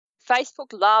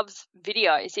Facebook loves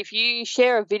videos. If you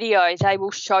share a video, they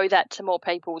will show that to more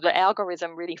people. The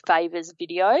algorithm really favors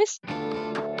videos.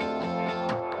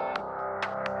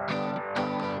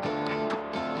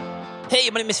 Hey,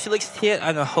 my name is Felix Tiet.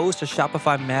 I'm the host of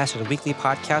Shopify Master, the weekly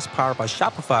podcast powered by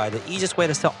Shopify, the easiest way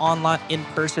to sell online, in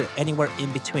person, anywhere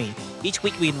in between. Each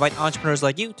week, we invite entrepreneurs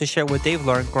like you to share what they've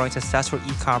learned growing successful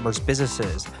e-commerce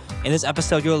businesses. In this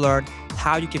episode, you'll learn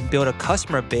how you can build a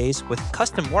customer base with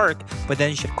custom work, but then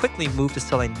you should quickly move to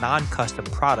selling non-custom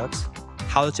products,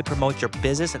 how to promote your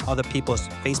business in other people's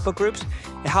Facebook groups,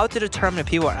 and how to determine if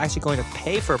people are actually going to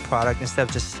pay for a product instead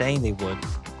of just saying they would.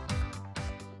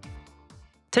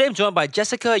 Today, I'm joined by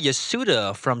Jessica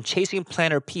Yasuda from Chasing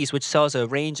Planner Peace, which sells a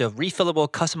range of refillable,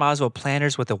 customizable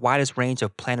planners with the widest range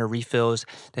of planner refills.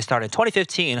 They started in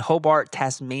 2015 in Hobart,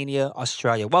 Tasmania,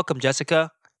 Australia. Welcome,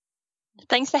 Jessica.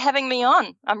 Thanks for having me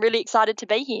on. I'm really excited to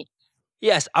be here.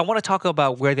 Yes, I want to talk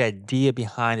about where the idea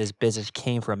behind this business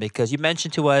came from, because you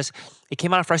mentioned to us it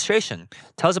came out of frustration.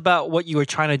 Tell us about what you were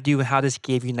trying to do and how this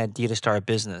gave you an idea to start a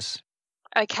business.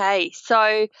 Okay,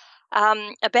 so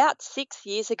about 6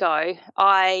 years ago,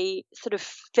 I sort of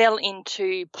fell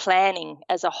into planning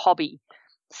as a hobby.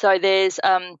 So there's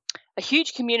a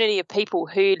huge community of people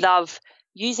who love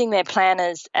using their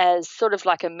planners as sort of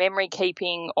like a memory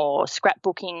keeping or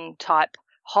scrapbooking type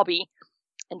hobby,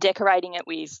 and decorating it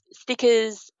with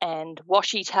stickers and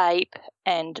washi tape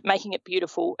and making it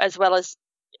beautiful, as well as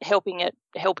helping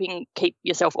keep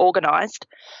yourself organized.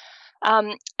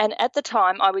 And at the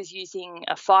time, I was using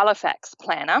a Filofax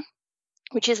planner,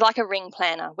 which is like a ring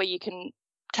planner where you can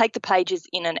take the pages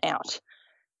in and out.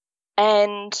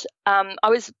 And I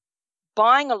was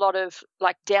buying a lot of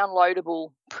like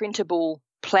downloadable, printable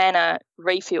planner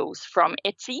refills from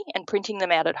Etsy and printing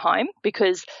them out at home,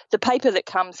 because the paper that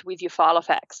comes with your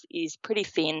Filofax is pretty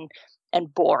thin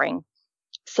and boring.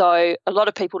 So a lot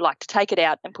of people like to take it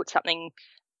out and put something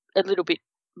a little bit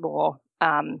more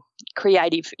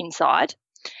creative inside.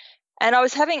 And I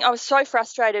was so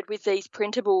frustrated with these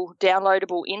printable,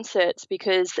 downloadable inserts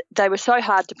because they were so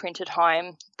hard to print at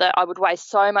home that I would waste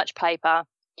so much paper,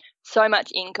 so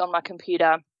much ink on my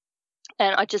computer,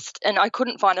 and I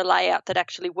couldn't find a layout that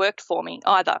actually worked for me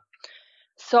either.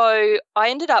 So I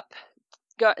ended up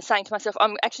saying to myself,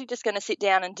 I'm actually just going to sit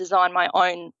down and design my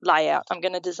own layout. I'm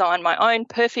going to design my own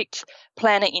perfect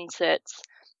planner inserts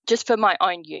just for my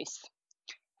own use.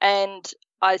 And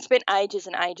I spent ages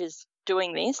and ages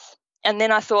doing this. And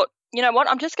then I thought, you know what,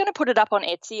 I'm just going to put it up on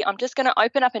Etsy. I'm just going to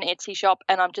open up an Etsy shop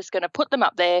and I'm just going to put them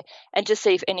up there and just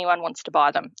see if anyone wants to buy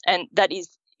them. And that is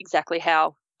exactly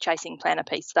how Chasing Planner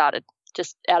Peace started,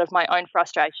 just out of my own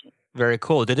frustration. Very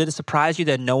cool. Did it surprise you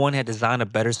that no one had designed a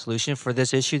better solution for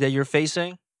this issue that you're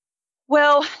facing?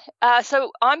 Well,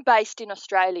 so I'm based in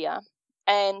Australia,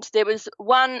 and there was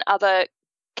one other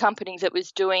company that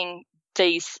was doing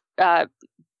these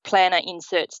planner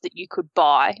inserts that you could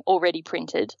buy already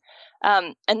printed.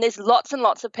 And there's lots and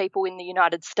lots of people in the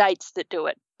United States that do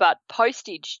it, but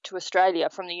postage to Australia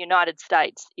from the United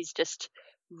States is just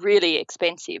really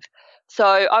expensive. So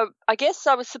I guess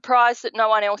I was surprised that no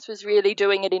one else was really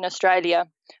doing it in Australia.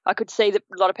 I could see that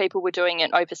a lot of people were doing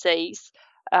it overseas.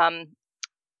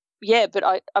 But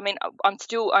I mean, I'm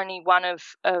still only one of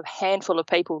a handful of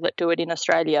people that do it in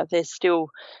Australia. There's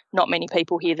still not many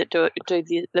people here that do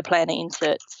the planner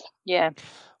inserts. Yeah.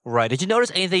 Right. Did you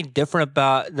notice anything different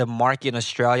about the market in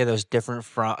Australia that was different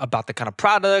about the kind of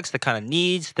products, the kind of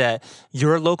needs that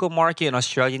your local market in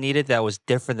Australia needed that was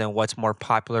different than what's more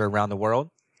popular around the world?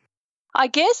 I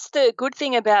guess the good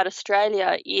thing about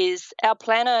Australia is our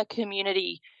planner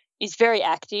community is very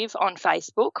active on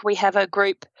Facebook. We have a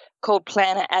group called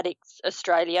Planner Addicts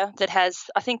Australia that has,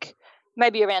 I think,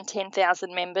 maybe around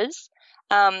 10,000 members.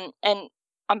 And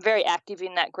I'm very active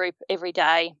in that group every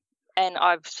day. And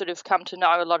I've sort of come to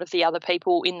know a lot of the other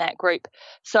people in that group.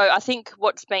 So I think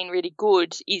what's been really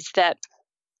good is that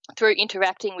through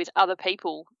interacting with other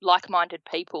people, like-minded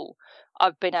people,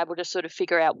 I've been able to sort of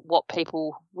figure out what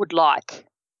people would like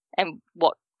and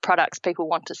what products people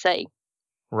want to see.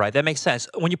 Right, that makes sense.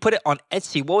 When you put it on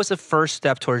Etsy, what was the first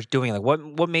step towards doing it? Like,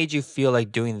 what made you feel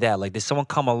like doing that? Like,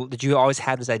 did you always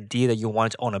have this idea that you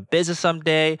wanted to own a business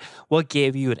someday? What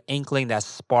gave you an inkling, that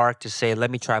spark to say,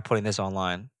 let me try putting this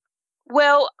online?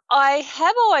 Well, I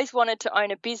have always wanted to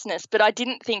own a business, but I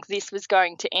didn't think this was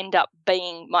going to end up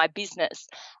being my business.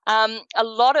 A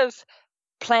lot of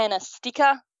planner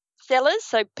sticker sellers,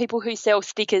 so people who sell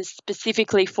stickers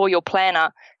specifically for your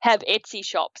planner, have Etsy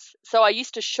shops. So I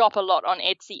used to shop a lot on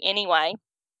Etsy anyway,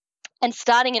 and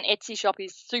starting an Etsy shop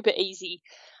is super easy.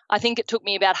 I think it took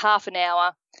me about half an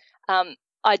hour.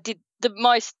 I did the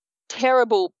most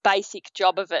terrible basic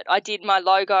job of it. I did my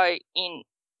logo in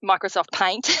Microsoft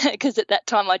Paint because at that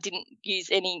time I didn't use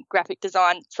any graphic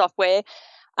design software.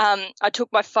 I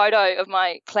took my photo of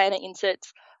my planner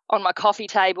inserts on my coffee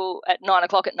table at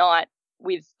 9:00 at night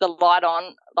with the light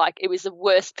on. Like, it was the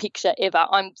worst picture ever.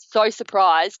 I'm so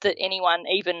surprised that anyone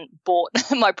even bought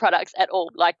my products at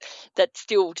all. Like, that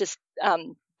still just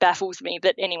baffles me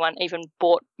that anyone even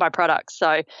bought my products.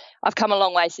 So I've come a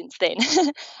long way since then.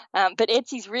 But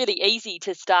Etsy's really easy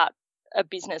to start a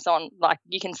business on. Like,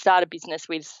 you can start a business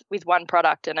with one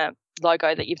product and a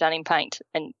logo that you've done in Paint,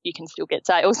 and you can still get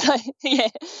sales. So yeah.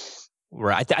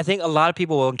 Right. I think a lot of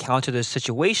people will encounter this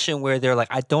situation where they're like,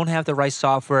 I don't have the right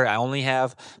software. I only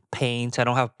have Paint. I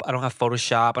don't have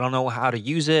Photoshop. I don't know how to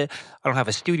use it. I don't have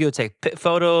a studio to take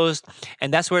photos.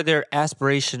 And that's where their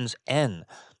aspirations end.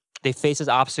 They face these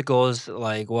obstacles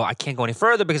like, well, I can't go any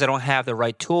further because I don't have the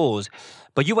right tools.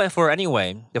 But you went for it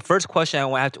anyway. The first question I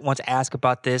want to ask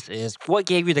about this is, what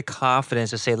gave you the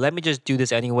confidence to say, let me just do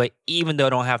this anyway, even though I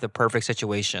don't have the perfect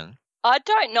situation? I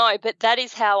don't know, but that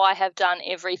is how I have done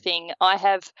everything. I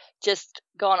have just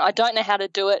gone, I don't know how to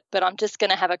do it, but I'm just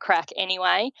going to have a crack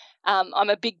anyway.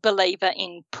 I'm a big believer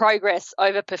in progress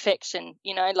over perfection.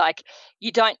 You know, like,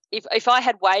 you don't, if I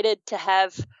had waited to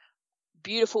have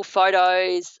beautiful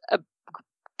photos, a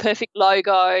perfect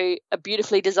logo, a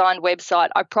beautifully designed website,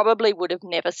 I probably would have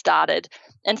never started.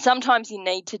 And sometimes you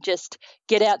need to just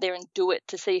get out there and do it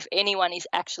to see if anyone is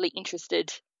actually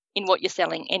interested in what you're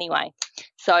selling anyway.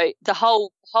 So the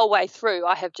whole way through,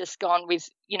 I have just gone with,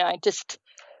 you know, just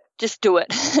do it.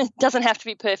 Doesn't have to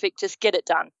be perfect, just get it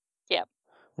done. Yeah.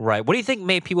 Right. What do you think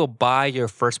made people buy your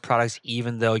first products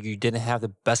even though you didn't have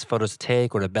the best photos to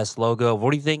take or the best logo?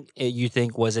 What do you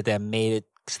think was it that made it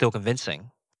still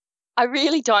convincing? I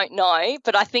really don't know,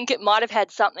 but I think it might have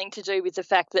had something to do with the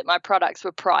fact that my products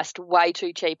were priced way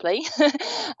too cheaply.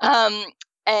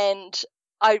 And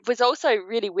I was also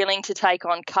really willing to take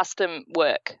on custom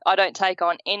work. I don't take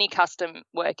on any custom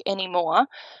work anymore.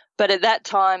 But at that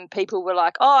time, people were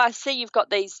like, oh, I see you've got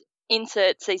these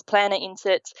inserts, these planner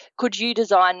inserts. Could you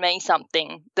design me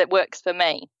something that works for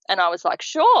me? And I was like,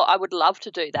 sure, I would love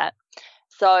to do that.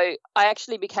 So I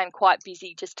actually became quite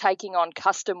busy just taking on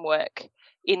custom work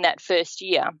in that first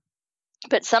year.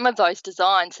 But some of those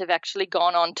designs have actually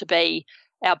gone on to be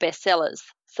our best sellers.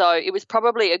 So it was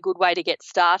probably a good way to get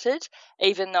started,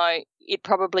 even though it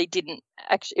probably didn't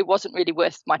actually, it wasn't really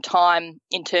worth my time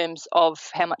in terms of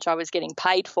how much I was getting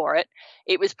paid for it.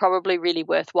 It was probably really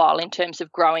worthwhile in terms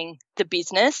of growing the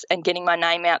business and getting my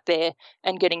name out there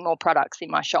and getting more products in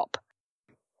my shop.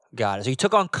 Got it. So you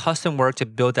took on custom work to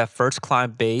build that first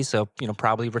client base of,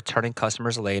 probably returning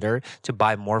customers later to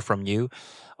buy more from you.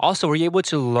 Also, were you able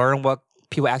to learn what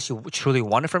people actually truly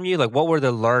wanted from you? Like, what were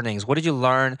the learnings? What did you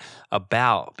learn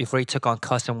about before you took on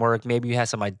custom work? Maybe you had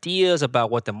some ideas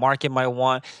about what the market might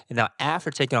want. And now after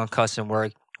taking on custom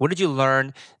work, what did you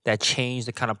learn that changed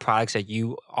the kind of products that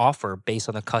you offer based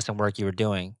on the custom work you were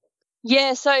doing?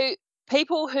 Yeah, so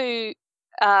people who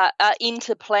are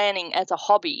into planning as a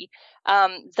hobby,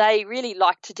 they really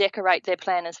like to decorate their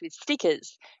planners with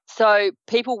stickers. So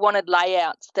people wanted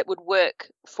layouts that would work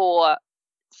for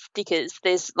stickers.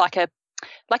 There's like a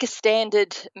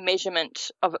standard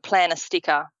measurement of a planner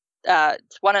sticker.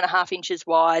 It's 1.5 inches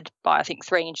wide by, I think,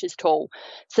 3 inches tall.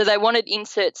 So they wanted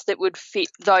inserts that would fit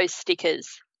those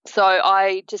stickers. So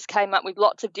I just came up with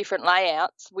lots of different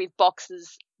layouts with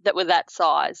boxes that were that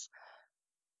size.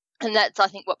 And that's, I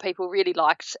think, what people really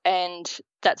liked, and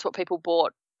that's what people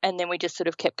bought. And then we just sort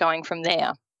of kept going from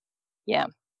there. Yeah.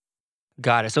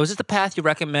 Got it. So is this the path you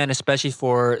recommend, especially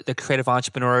for the creative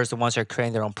entrepreneurs, the ones that are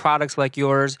creating their own products like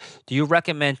yours? Do you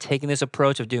recommend taking this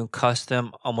approach of doing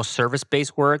custom, almost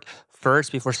service-based work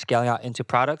first before scaling out into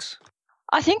products?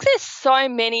 I think there's so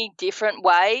many different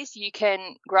ways you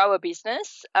can grow a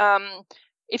business.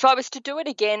 If I was to do it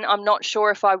again, I'm not sure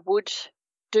if I would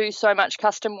do so much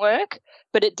custom work,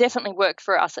 but it definitely worked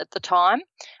for us at the time.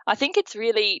 I think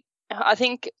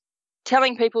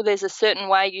telling people there's a certain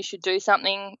way you should do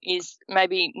something is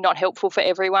maybe not helpful for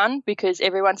everyone because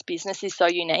everyone's business is so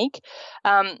unique.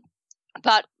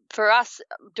 But for us,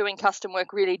 doing custom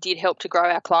work really did help to grow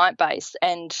our client base,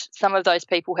 and some of those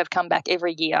people have come back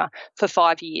every year for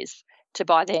 5 years to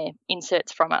buy their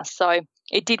inserts from us. So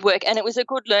it did work, and it was a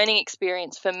good learning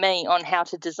experience for me on how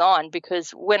to design,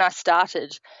 because when I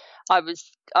started, I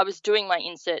was doing my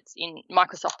inserts in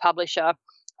Microsoft Publisher.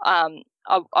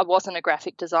 I wasn't a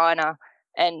graphic designer,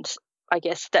 and I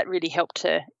guess that really helped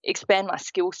to expand my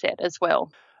skill set as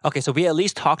well. Okay, so we at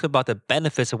least talked about the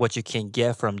benefits of what you can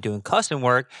get from doing custom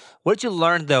work. What did you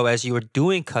learn though as you were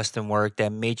doing custom work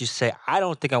that made you say, I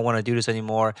don't think I want to do this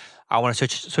anymore. I want to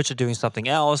switch to doing something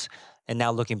else. And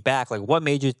now looking back, like what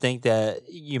made you think that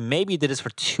you maybe did this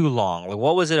for too long? Like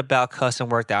what was it about custom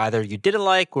work that either you didn't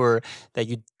like or that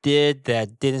you did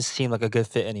that didn't seem like a good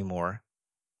fit anymore?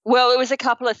 Well, it was a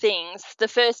couple of things. The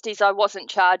first is I wasn't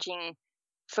charging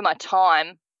for my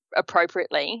time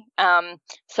appropriately.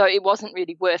 So it wasn't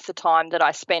really worth the time that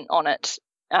I spent on it.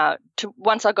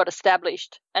 Once I got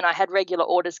established and I had regular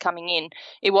orders coming in,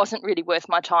 it wasn't really worth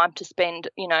my time to spend,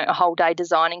 a whole day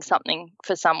designing something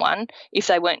for someone if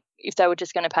they were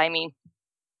just going to pay me,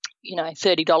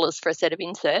 $30 for a set of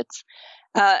inserts.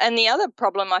 And the other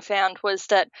problem I found was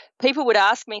that people would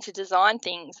ask me to design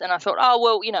things, and I thought, oh,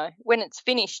 well, when it's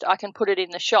finished, I can put it in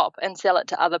the shop and sell it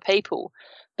to other people.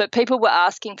 But people were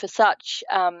asking for such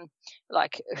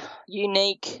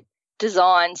unique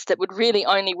designs that would really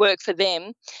only work for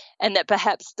them, and that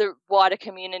perhaps the wider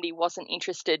community wasn't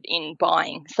interested in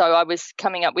buying. So I was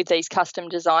coming up with these custom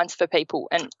designs for people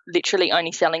and literally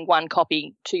only selling one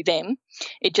copy to them.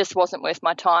 It just wasn't worth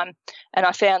my time. And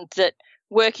I found that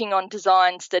working on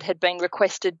designs that had been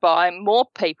requested by more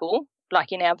people,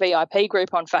 like in our VIP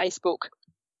group on Facebook,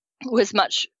 was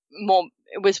much more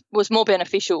was more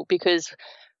beneficial because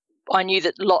I knew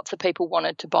that lots of people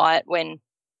wanted to buy it when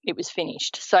it was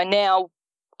finished. So now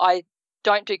I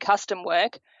don't do custom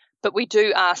work, but we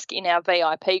do ask in our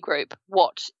VIP group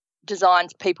what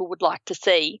designs people would like to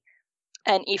see.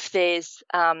 And if there's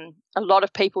a lot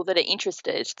of people that are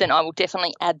interested, then I will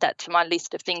definitely add that to my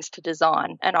list of things to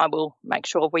design, and I will make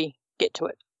sure we get to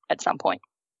it at some point.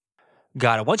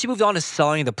 Got it. Once you moved on to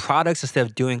selling the products instead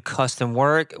of doing custom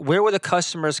work, where were the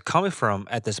customers coming from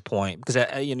at this point?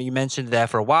 Because you mentioned that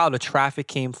for a while the traffic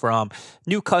came from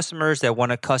new customers that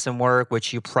wanted custom work,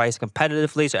 which you priced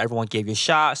competitively, so everyone gave you a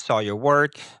shot, saw your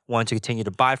work, wanted to continue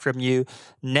to buy from you.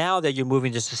 Now that you're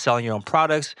moving just to selling your own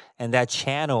products, and that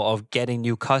channel of getting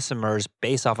new customers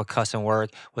based off of custom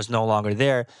work was no longer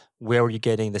there, where were you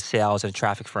getting the sales and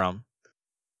traffic from?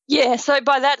 Yeah, so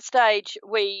by that stage,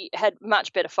 we had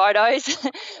much better photos.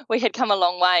 We had come a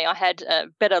long way. I had a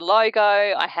better logo.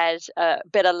 I had a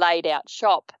better laid out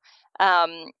shop.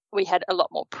 We had a lot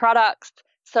more products.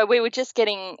 So we were just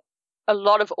getting a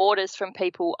lot of orders from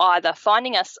people either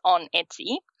finding us on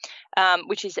Etsy,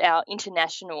 which is our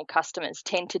international customers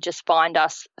tend to just find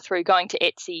us through going to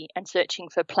Etsy and searching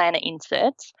for planner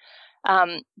inserts.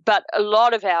 But a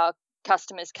lot of our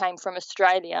customers came from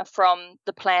Australia, from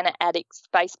the Planner Addicts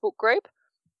Facebook group.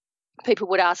 People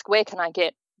would ask, where can I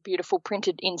get beautiful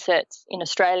printed inserts in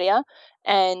Australia?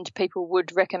 And people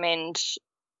would recommend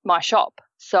my shop.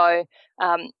 So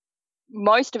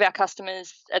most of our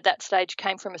customers at that stage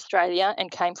came from Australia and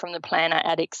came from the Planner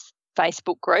Addicts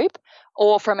Facebook group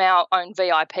or from our own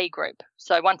VIP group.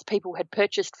 So once people had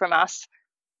purchased from us,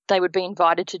 they would be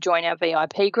invited to join our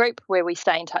VIP group where we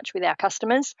stay in touch with our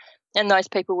customers, and those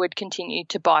people would continue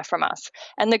to buy from us.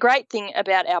 And the great thing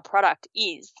about our product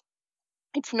is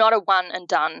it's not a one and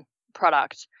done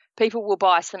product. People will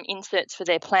buy some inserts for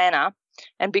their planner,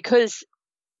 and because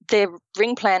their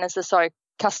ring planners are so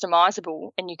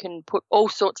customizable and you can put all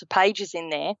sorts of pages in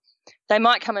there, they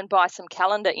might come and buy some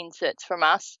calendar inserts from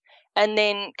us and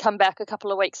then come back a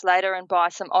couple of weeks later and buy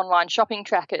some online shopping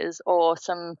trackers or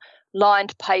some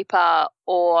lined paper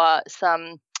or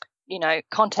some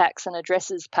contacts and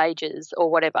addresses pages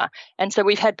or whatever. And so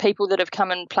we've had people that have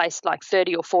come and placed like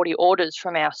 30 or 40 orders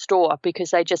from our store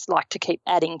because they just like to keep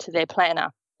adding to their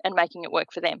planner and making it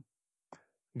work for them.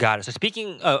 Got it. So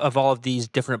speaking of all of these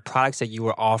different products that you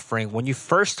were offering, when you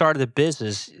first started the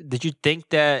business, did you think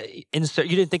that you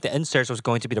didn't think that inserts was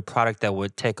going to be the product that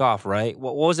would take off, right?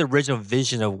 What was the original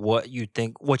vision of what you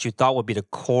thought would be the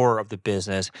core of the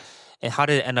business, and how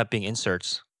did it end up being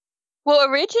inserts? Well,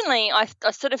 originally I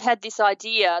sort of had this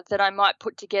idea that I might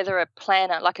put together a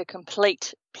planner, like a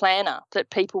complete planner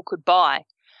that people could buy.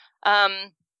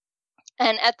 And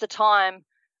at the time,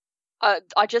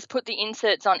 I just put the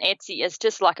inserts on Etsy as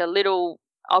just like a little,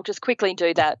 I'll just quickly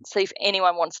do that, see if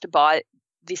anyone wants to buy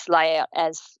this layout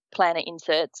as planner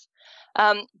inserts.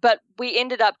 But we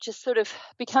ended up just sort of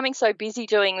becoming so busy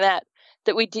doing that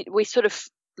we sort of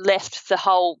left the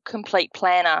whole complete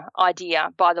planner idea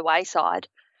by the wayside.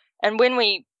 And when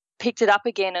we picked it up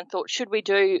again and thought, should we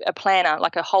do a planner,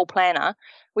 like a whole planner,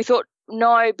 we thought,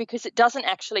 no, because it doesn't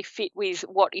actually fit with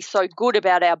what is so good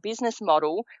about our business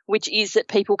model, which is that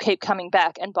people keep coming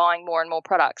back and buying more and more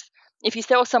products. If you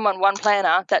sell someone one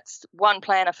planner, that's one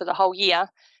planner for the whole year.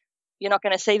 You're not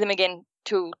going to see them again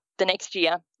till the next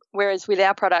year. Whereas with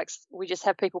our products, we just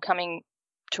have people coming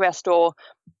to our store,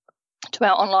 to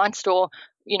our online store,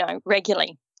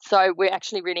 regularly. So we're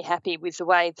actually really happy with the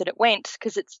way that it went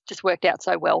because it's just worked out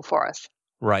so well for us.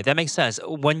 Right, that makes sense.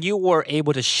 When you were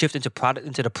able to shift into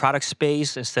the product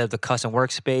space instead of the custom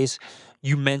workspace,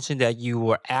 you mentioned that you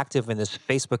were active in this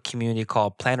Facebook community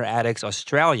called Planner Addicts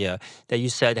Australia that you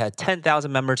said had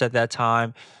 10,000 members at that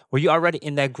time. Were you already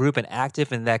in that group and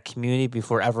active in that community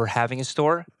before ever having a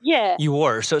store? Yeah. You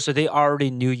were. So they already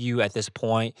knew you at this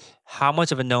point. How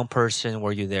much of a known person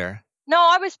were you there? No,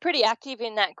 I was pretty active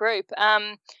in that group.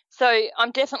 So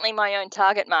I'm definitely my own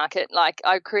target market. Like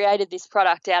I created this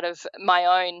product out of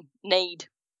my own need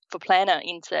for planner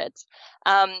inserts.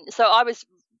 So I was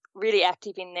really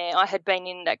active in there. I had been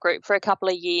in that group for a couple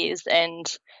of years and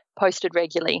posted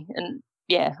regularly. And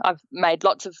yeah, I've made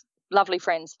lots of lovely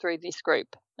friends through this group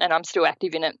and I'm still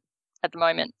active in it at the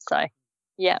moment. So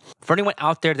yeah. For anyone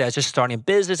out there that's just starting a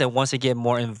business and wants to get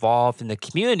more involved in the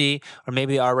community, or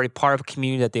maybe they're already part of a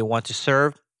community that they want to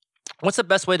serve, what's the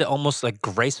best way to almost like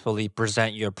gracefully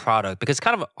present your product? Because it's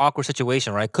kind of an awkward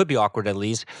situation, right? It could be awkward at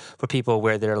least for people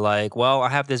where they're like, well, I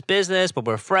have this business, but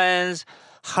we're friends.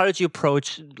 How did you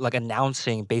approach like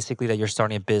announcing basically that you're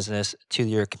starting a business to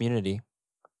your community?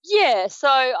 Yeah, so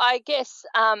I guess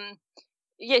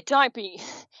don't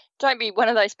be one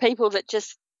of those people that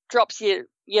just drops your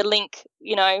link,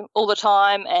 all the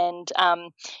time and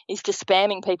is just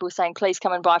spamming people saying, please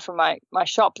come and buy from my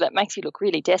shop. That makes you look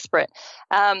really desperate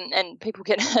and people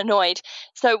get annoyed.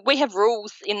 So we have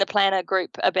rules in the planner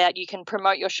group about you can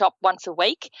promote your shop once a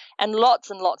week and lots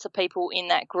of people in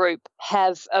that group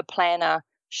have a planner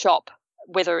shop,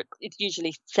 whether it's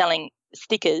usually selling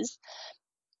stickers.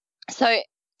 So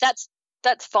that's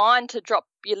fine to drop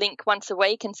your link once a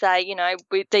week and say,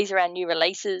 these are our new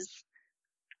releases.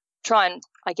 Try and,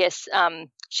 I guess,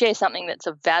 share something that's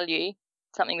of value,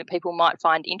 something that people might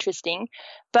find interesting.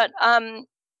 But I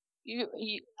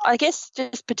guess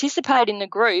just participate in the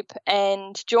group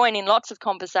and join in lots of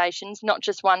conversations, not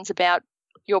just ones about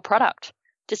your product.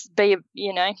 Just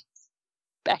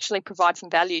actually provide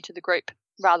some value to the group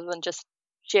rather than just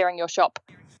sharing your shop.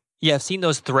 Yeah, I've seen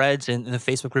those threads in the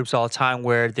Facebook groups all the time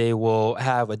where they will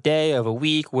have a day of a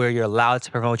week where you're allowed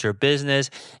to promote your business,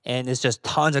 and it's just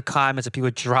tons of comments of people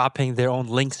dropping their own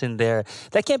links in there.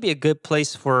 That can't be a good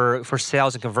place for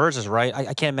sales and conversions, right?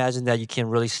 I can't imagine that you can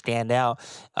really stand out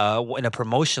in a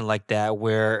promotion like that.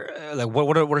 Where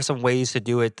what are some ways to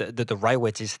do it the right way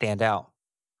to stand out?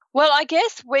 Well, I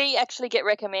guess we actually get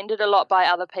recommended a lot by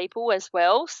other people as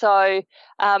well. So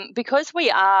because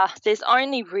there's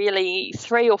only really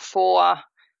 3 or 4,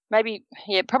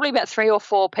 probably about 3 or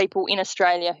 4 people in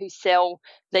Australia who sell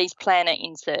these planner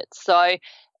inserts. So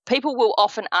people will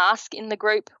often ask in the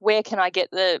group, where can I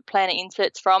get the planner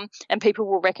inserts from? And people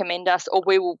will recommend us, or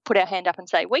we will put our hand up and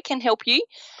say, we can help you.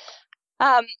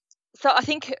 So I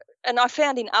think, and I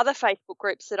found in other Facebook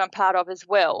groups that I'm part of as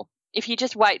well, if you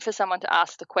just wait for someone to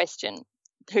ask the question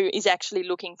who is actually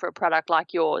looking for a product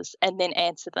like yours and then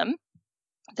answer them,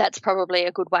 that's probably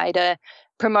a good way to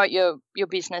promote your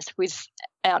business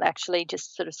without actually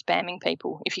just sort of spamming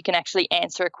people, if you can actually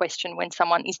answer a question when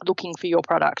someone is looking for your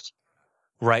product.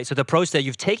 Right. So the approach that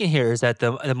you've taken here is that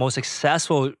the most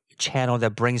successful channel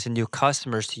that brings in new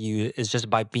customers to you is just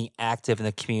by being active in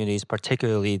the communities,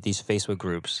 particularly these Facebook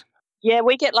groups. Yeah,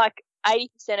 we get like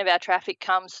 80% of our traffic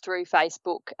comes through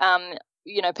Facebook.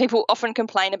 People often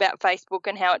complain about Facebook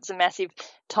and how it's a massive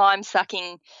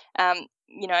time-sucking,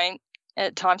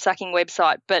 time-sucking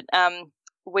website. But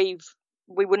we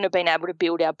wouldn't have been able to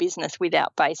build our business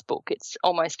without Facebook. It's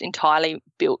almost entirely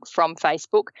built from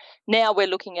Facebook. Now we're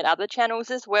looking at other channels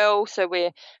as well. So we're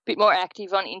a bit more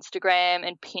active on Instagram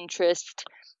and Pinterest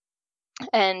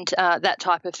and that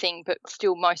type of thing. But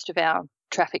still, most of our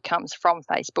traffic comes from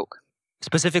Facebook.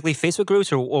 Specifically Facebook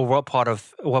groups, or what part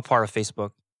of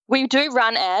Facebook? We do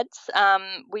run ads.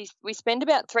 We spend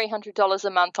about $300 a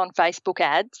month on Facebook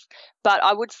ads, but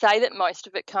I would say that most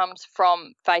of it comes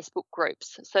from Facebook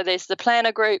groups. So there's the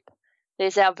planner group,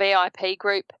 there's our VIP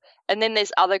group, and then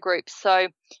there's other groups. So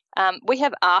we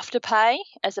have Afterpay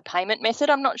as a payment method.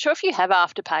 I'm not sure if you have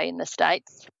Afterpay in the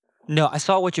States. No, I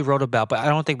saw what you wrote about, but I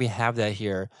don't think we have that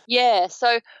here. Yeah,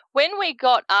 so when we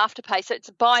got Afterpay, so it's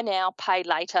a buy now, pay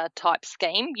later type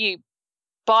scheme. You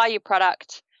buy your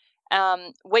product,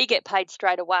 we get paid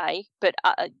straight away, but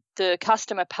the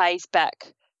customer pays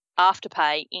back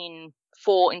Afterpay in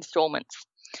 4 installments.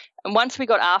 And once we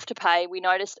got Afterpay, we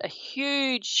noticed a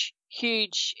huge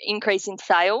increase in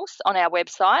sales on our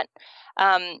website.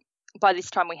 By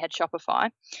this time we had Shopify.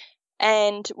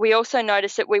 And we also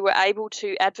noticed that we were able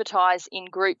to advertise in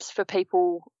groups for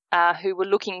people who were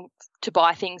looking to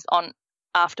buy things on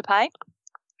Afterpay,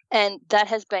 and that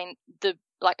has been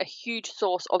a huge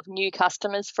source of new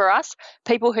customers for us.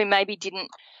 People who maybe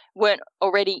weren't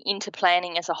already into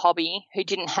planning as a hobby, who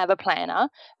didn't have a planner,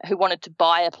 who wanted to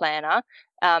buy a planner,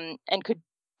 and could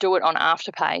do it on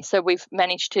Afterpay. So we've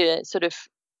managed to sort of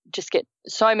just get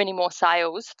so many more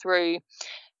sales through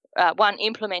one,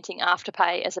 implementing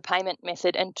Afterpay as a payment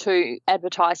method, and two,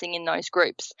 advertising in those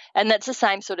groups. And that's the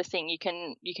same sort of thing. You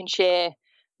can share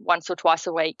once or twice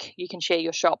a week. You can share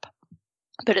your shop,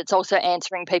 but it's also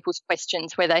answering people's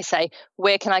questions where they say,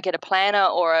 where can I get a planner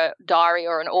or a diary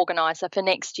or an organizer for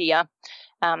next year?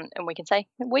 And we can say,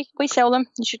 we sell them.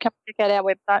 You should come check out our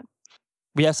website.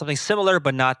 We have something similar,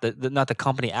 but not the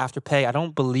company Afterpay. I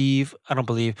don't believe,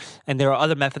 and there are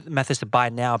other methods to buy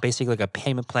now, basically like a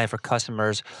payment plan for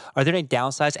customers. Are there any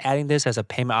downsides adding this as a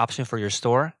payment option for your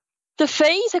store? The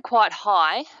fees are quite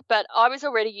high, but I was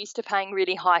already used to paying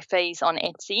really high fees on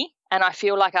Etsy, and I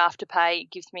feel like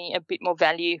Afterpay gives me a bit more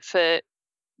value for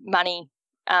money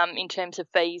in terms of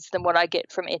fees than what I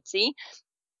get from Etsy.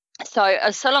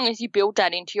 So long as you build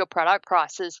that into your product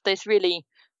prices, there's really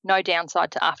no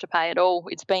downside to Afterpay at all.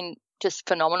 It's been just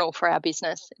phenomenal for our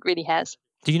business. It really has.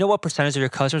 Do you know what percentage of your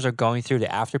customers are going through the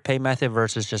Afterpay method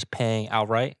versus just paying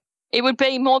outright? It would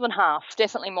be more than half,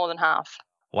 definitely more than half.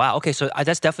 Wow. Okay. So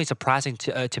that's definitely surprising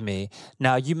to me.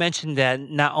 Now, you mentioned that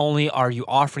not only are you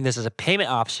offering this as a payment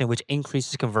option, which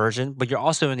increases conversion, but you're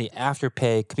also in the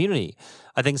Afterpay community.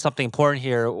 I think something important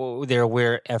here there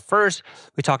where at first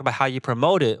we talk about how you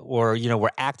promote it, or, we're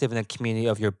active in the community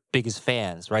of your biggest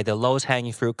fans, right? The lowest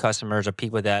hanging fruit customers are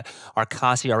people that are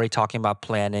constantly already talking about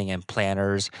planning and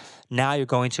planners. Now you're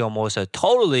going to almost a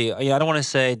totally, I don't want to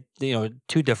say,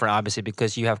 too different, obviously,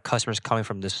 because you have customers coming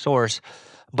from the source,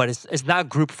 but it's not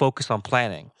group focused on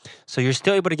planning. So you're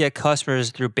still able to get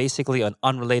customers through basically an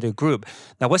unrelated group.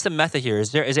 Now, what's the method here?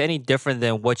 Is it any different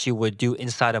than what you would do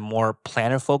inside a more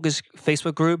planner focused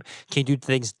Facebook group? Can you do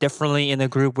things differently in a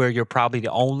group where you're probably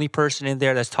the only person in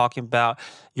there that's talking about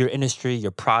your industry,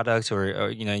 your products, or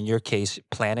in your case,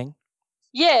 planning?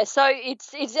 Yeah, so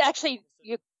it's actually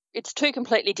it's two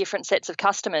completely different sets of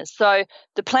customers. So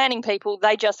the planning people,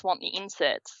 they just want the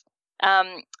inserts.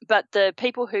 But the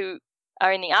people who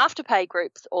are in the Afterpay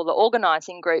groups or the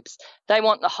organising groups, they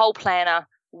want the whole planner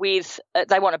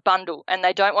they want a bundle, and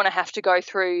they don't want to have to go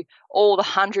through all the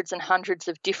hundreds and hundreds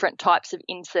of different types of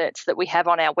inserts that we have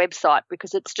on our website,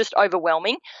 because it's just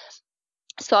overwhelming.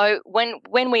 So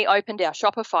when we opened our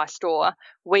Shopify store,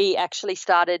 we actually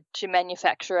started to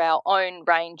manufacture our own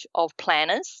range of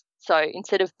planners. So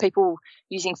instead of people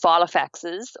using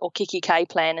Filofaxes or KikiK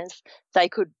planners, they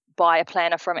could buy a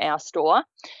planner from our store.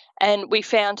 And we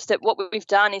found that what we've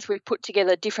done is we've put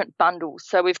together different bundles.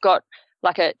 So we've got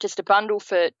just a bundle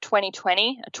for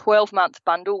 2020, a 12-month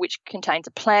bundle, which contains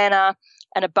a planner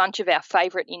and a bunch of our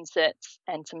favourite inserts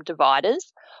and some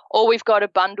dividers. Or we've got a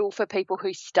bundle for people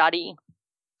who study,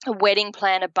 a wedding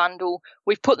planner bundle.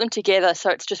 We've put them together so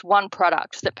it's just one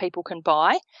product that people can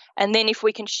buy. And then if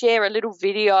we can share a little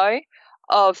video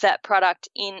of that product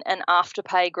in an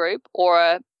Afterpay group or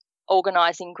a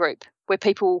organising group where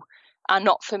people are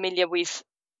not familiar with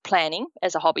planning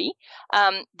as a hobby,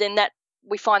 then that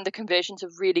we find the conversions are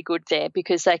really good there,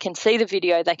 because they can see the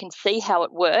video, they can see how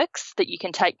it works, that you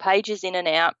can take pages in and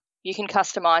out, you can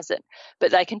customize it, but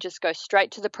they can just go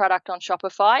straight to the product on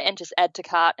Shopify and just add to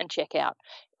cart and check out.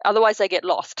 Otherwise, they get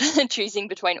lost choosing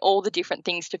between all the different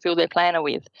things to fill their planner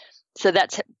with. So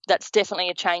that's definitely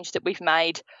a change that we've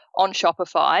made on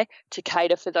Shopify to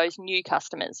cater for those new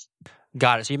customers.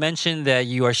 Got it. So you mentioned that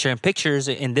you are sharing pictures,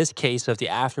 in this case, of the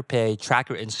Afterpay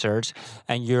tracker inserts,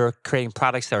 and you're creating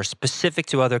products that are specific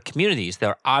to other communities.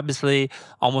 They're obviously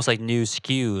almost like new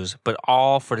SKUs, but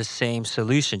all for the same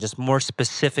solution, just more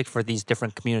specific for these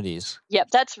different communities. Yep,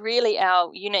 that's really our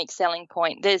unique selling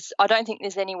point. I don't think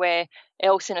there's anywhere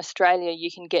else in Australia you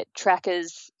can get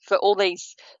trackers for all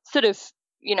these sort of,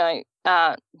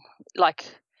 like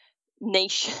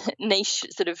niche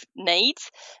sort of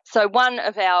needs. So one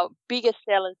of our biggest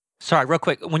sellers. Sorry, real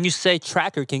quick. When you say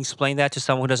tracker, can you explain that to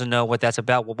someone who doesn't know what that's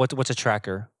about? What's a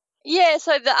tracker? Yeah,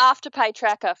 so the Afterpay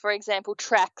tracker, for example,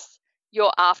 tracks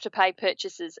your Afterpay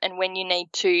purchases and when you need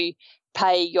to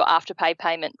pay your Afterpay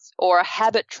payments. Or a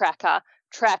habit tracker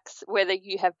tracks whether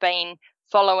you have been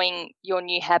following your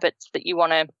new habits that you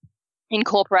want to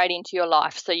incorporate into your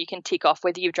life, so you can tick off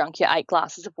whether you've drunk your 8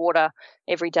 glasses of water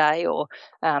every day or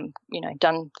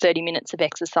done 30 minutes of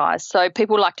exercise. So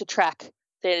people like to track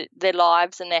their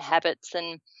lives and their habits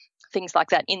and things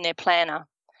like that in their planner.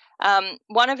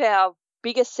 One of our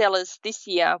biggest sellers this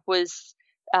year was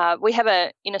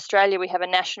in Australia we have a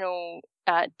national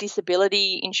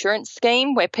disability insurance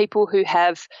scheme where people who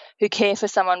care for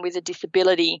someone with a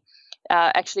disability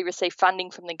actually receive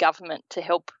funding from the government to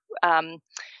help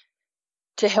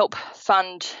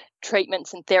fund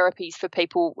treatments and therapies for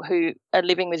people who are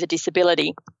living with a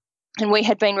disability. And we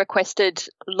had been requested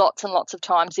lots and lots of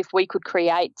times if we could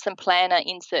create some planner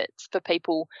inserts for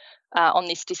people on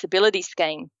this disability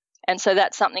scheme. And so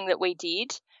that's something that we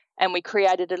did, and we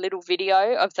created a little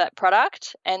video of that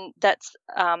product, and that's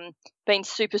been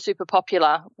super, super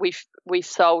popular. We've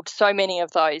sold so many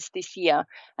of those this year,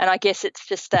 and I guess it's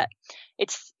just that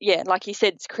like you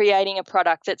said, it's creating a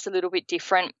product that's a little bit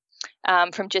different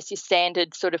from just your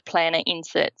standard sort of planner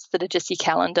inserts that are just your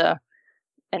calendar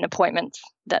and appointments,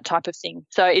 that type of thing.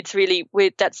 So it's really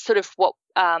that's sort of what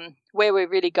where we're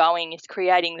really going, is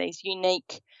creating these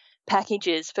unique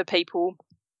packages for people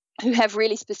who have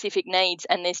really specific needs,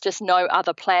 and there's just no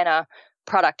other planner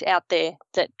product out there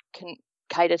that can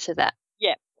cater to that.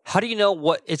 Yeah. How do you know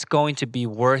what it's going to be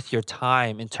worth your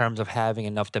time in terms of having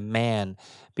enough demand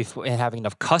before and having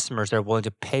enough customers that are willing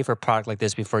to pay for a product like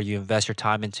this before you invest your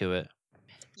time into it?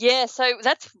 Yeah, so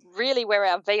that's really where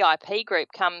our VIP group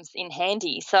comes in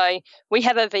handy. So we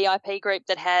have a VIP group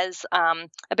that has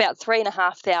about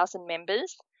 3,500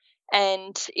 members,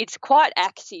 and it's quite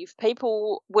active.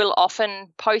 People will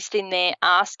often post in there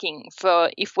asking for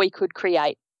if we could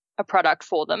create a product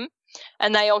for them,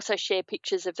 and they also share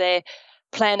pictures of their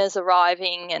planners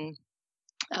arriving, and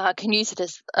can use it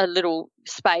as a little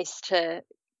space to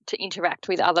interact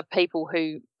with other people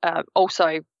who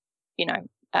also,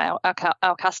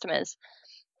 our customers.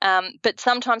 But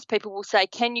sometimes people will say,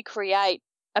 can you create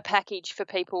a package for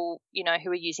people,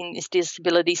 who are using this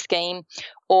disability scheme,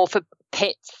 or for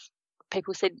pets?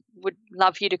 People said, would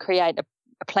love you to create a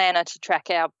planner to track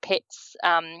our pets'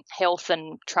 health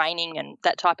and training and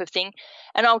that type of thing.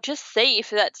 And I'll just see if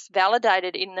that's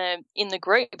validated in the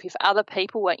group, if other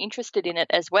people were interested in it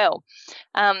as well.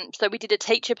 So we did a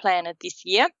teacher planner this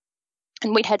year,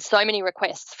 and we'd had so many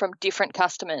requests from different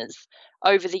customers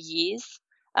over the years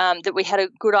that we had a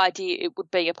good idea it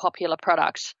would be a popular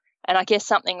product. And I guess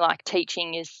something like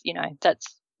teaching is,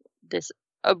 there's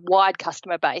a wide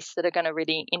customer base that are going to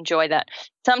really enjoy that.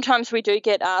 Sometimes we do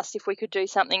get asked if we could do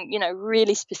something,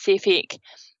 really specific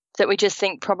that we just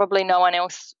think probably no one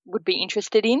else would be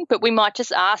interested in, but we might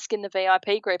just ask in the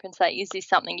VIP group and say, is this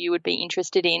something you would be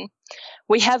interested in?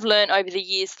 We have learned over the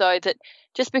years, though, that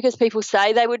just because people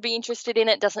say they would be interested in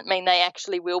it doesn't mean they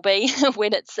actually will be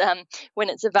when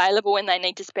it's available and they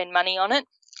need to spend money on it.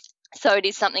 So it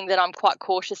is something that I'm quite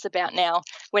cautious about now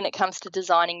when it comes to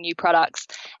designing new products.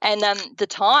 And the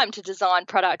time to design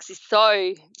products is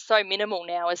so minimal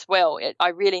now as well. I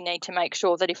really need to make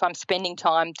sure that if I'm spending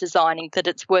time designing that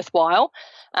it's worthwhile,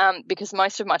 because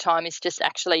most of my time is just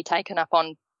actually taken up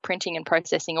on printing and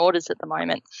processing orders at the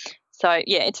moment. So,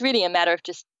 yeah, it's really a matter of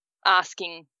just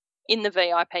asking in the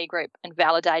VIP group and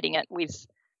validating it with,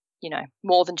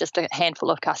 more than just a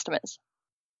handful of customers.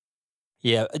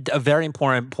 Yeah, a very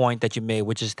important point that you made,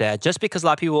 which is that just because a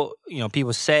lot of people,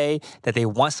 people say that they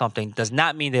want something does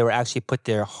not mean they will actually put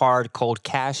their hard, cold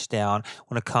cash down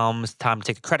when it comes time to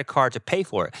take a credit card to pay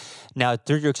for it. Now,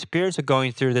 through your experience of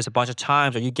going through this a bunch of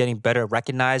times, are you getting better at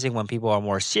recognizing when people are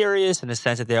more serious in the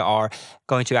sense that they are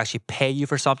going to actually pay you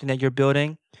for something that you're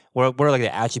building? What are like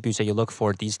the attributes that you look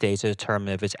for these days to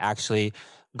determine if it's actually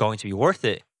going to be worth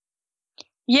it?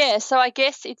 Yeah, so I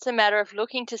guess it's a matter of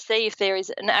looking to see if there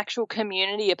is an actual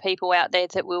community of people out there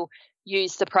that will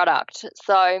use the product.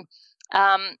 So,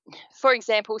 for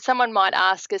example, someone might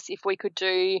ask us if we could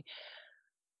do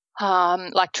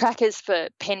like trackers for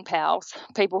pen pals,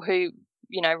 people who,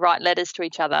 write letters to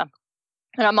each other.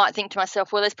 And I might think to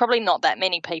myself, well, there's probably not that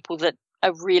many people that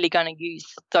are really going to use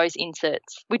those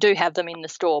inserts. We do have them in the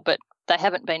store, but they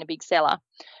haven't been a big seller.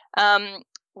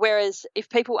 Whereas if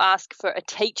people ask for a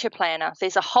teacher planner,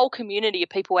 there's a whole community of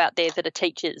people out there that are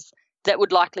teachers that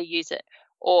would likely use it.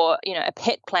 Or, a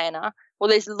pet planner. Well,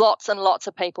 there's lots and lots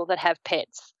of people that have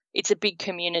pets. It's a big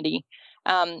community.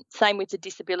 Same with the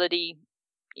disability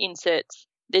inserts.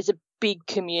 There's a big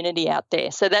community out there.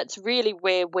 So that's really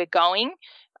where we're going,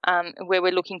 where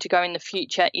we're looking to go in the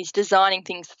future, is designing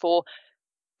things for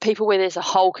people where there's a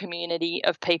whole community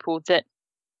of people that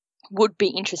would be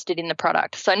interested in the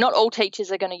product. So not all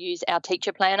teachers are going to use our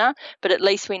teacher planner, but at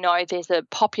least we know there's a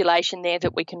population there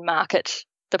that we can market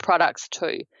the products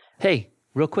to. Hey,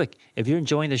 real quick, if you're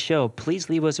enjoying the show, please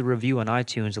leave us a review on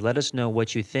iTunes and let us know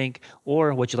what you think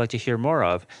or what you'd like to hear more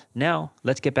of. Now,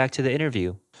 let's get back to the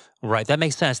interview. Right, that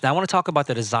makes sense. Now, I want to talk about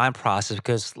the design process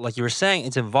because, like you were saying,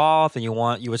 it's involved and you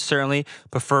would certainly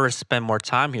prefer to spend more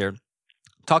time here.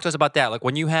 Talk to us about that. Like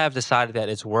when you have decided that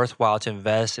it's worthwhile to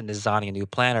invest in designing a new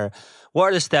planner, what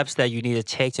are the steps that you need to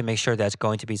take to make sure that's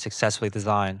going to be successfully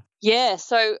designed? Yeah,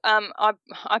 so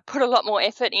I put a lot more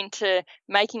effort into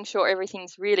making sure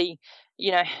everything's really,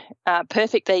 you know,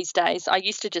 perfect these days. I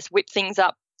used to just whip things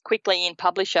up quickly in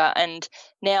Publisher, and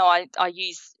now I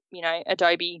use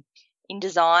Adobe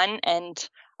InDesign, and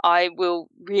I will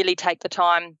really take the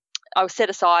time. I'll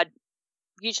set aside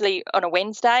usually on a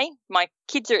Wednesday. My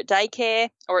kids are at daycare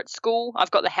or at school.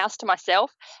 I've got the house to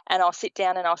myself, and I'll sit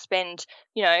down and I'll spend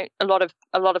a lot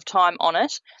of time on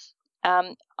it.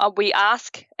 We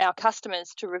ask our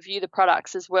customers to review the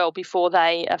products as well before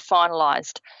they are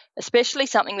finalised, especially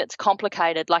something that's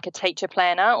complicated like a teacher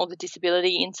planner or the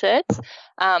disability inserts,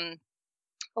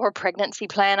 or a pregnancy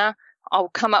planner. I'll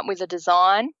come up with a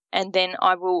design, and then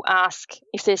I will ask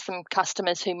if there's some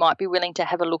customers who might be willing to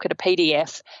have a look at a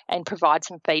PDF and provide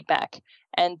some feedback.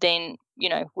 And then,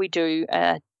 we do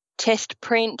a test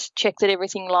print, check that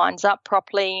everything lines up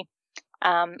properly.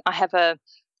 I have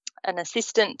an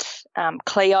assistant,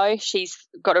 Cleo. She's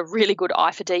got a really good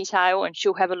eye for detail, and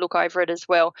she'll have a look over it as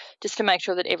well, just to make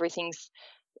sure that everything's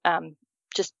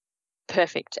just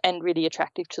perfect and really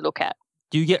attractive to look at.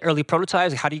 Do you get early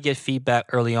prototypes? How do you get feedback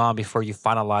early on before you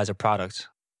finalize a product?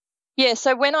 Yeah,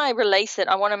 so when I release it,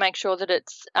 I want to make sure that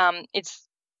it's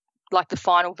like the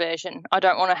final version. I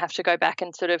don't want to have to go back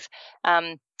and sort of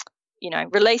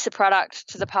release a product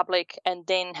to the public and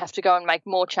then have to go and make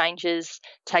more changes,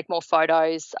 take more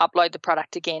photos, upload the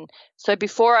product again. So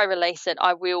before I release it,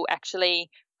 I will actually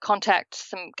contact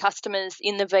some customers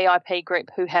in the VIP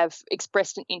group who have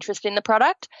expressed an interest in the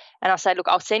product, and I'll say, look,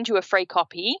 I'll send you a free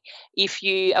copy if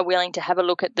you are willing to have a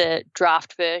look at the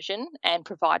draft version and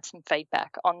provide some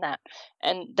feedback on that.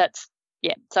 And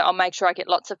so I'll make sure I get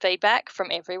lots of feedback from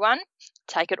everyone,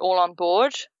 take it all on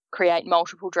board, create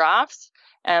multiple drafts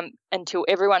until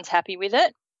everyone's happy with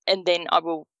it, and then I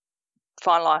will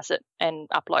finalize it and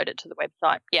upload it to the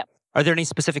website. Yeah. Are there any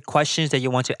specific questions that you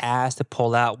want to ask to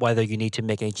pull out whether you need to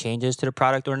make any changes to the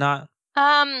product or not?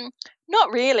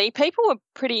 Not really. People were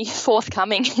pretty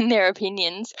forthcoming in their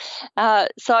opinions.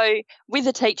 So with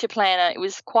the teacher planner, it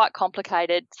was quite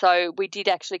complicated. So we did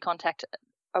actually contact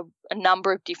a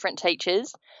number of different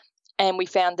teachers, and we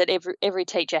found that every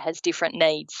teacher has different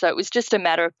needs. So it was just a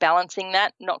matter of balancing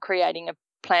that, not creating a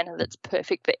planner that's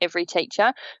perfect for every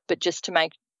teacher, but just to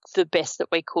make the best that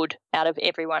we could out of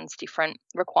everyone's different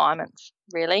requirements,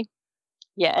 really.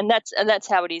 Yeah, and that's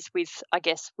how it is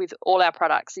with all our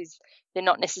products. Is they're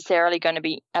not necessarily going to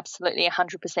be absolutely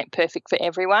 100% perfect for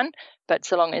everyone, but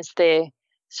so long as they're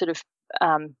sort of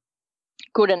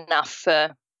good enough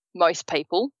for most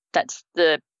people, that's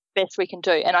the best we can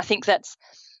do. And I think that's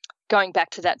going back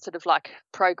to that sort of like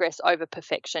progress over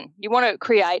perfection. You want to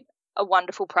create a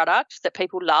wonderful product that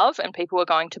people love and people are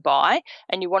going to buy,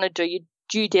 and you want to do your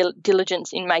due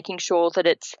diligence in making sure that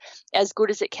it's as good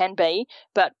as it can be.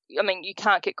 But I mean, you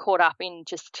can't get caught up in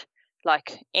just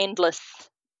like endless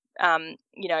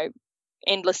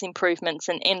improvements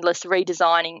and endless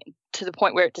redesigning to the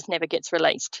point where it just never gets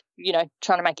released.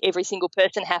 Trying to make every single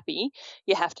person happy,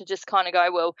 you have to just kind of go,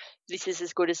 well, this is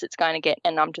as good as it's going to get,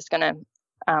 and I'm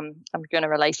going to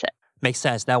release it. Makes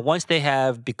sense. Now, once they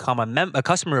have become a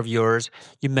customer of yours,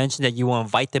 you mentioned that you will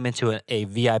invite them into a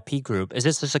VIP group. Is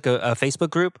this just like a Facebook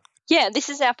group? Yeah, this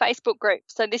is our Facebook group.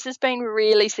 So this has been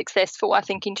really successful, I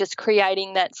think, in just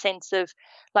creating that sense of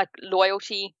like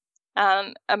loyalty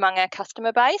among our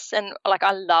customer base. And like,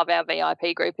 I love our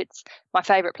VIP group. It's my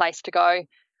favorite place to go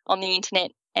on the internet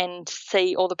and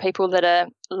see all the people that are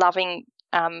loving,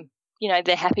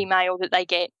 their happy mail that they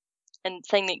get, and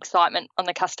seeing the excitement on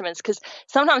the customers. Because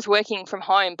sometimes working from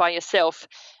home by yourself,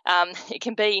 it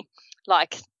can be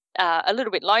like a little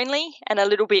bit lonely and a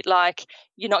little bit like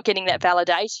you're not getting that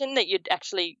validation that you're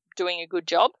actually doing a good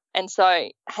job. And so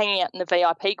hanging out in the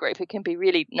VIP group, it can be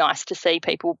really nice to see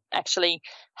people actually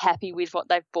happy with what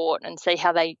they've bought and see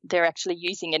how they're actually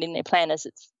using it in their planners.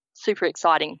 It's super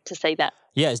exciting to see that.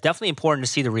 Yeah, it's definitely important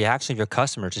to see the reaction of your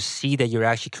customer, to see that you're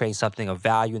actually creating something of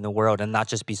value in the world and not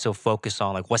just be so focused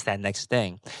on like, what's that next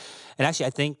thing? And actually, I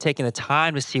think taking the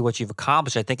time to see what you've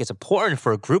accomplished, I think it's important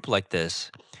for a group like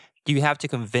this. Do you have to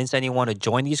convince anyone to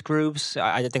join these groups?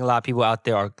 I think a lot of people out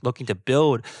there are looking to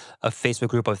build a Facebook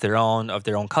group of their own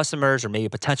customers or maybe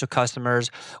potential customers.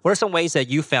 What are some ways that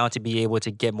you found to be able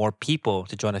to get more people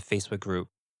to join a Facebook group?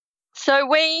 So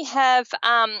we have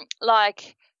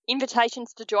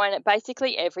invitations to join it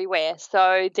basically everywhere. So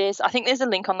I think there's a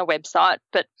link on the website,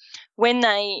 but when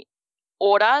they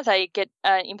order, they get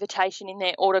an invitation in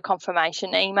their order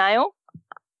confirmation email.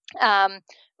 Um,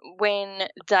 when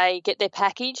they get their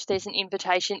package, there's an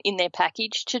invitation in their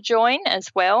package to join as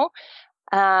well.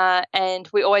 And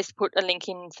we always put a link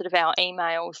in sort of our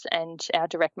emails and our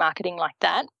direct marketing like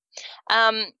that.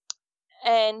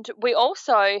 And we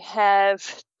also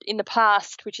have in the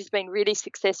past, which has been really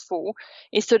successful,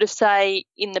 is sort of say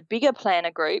in the bigger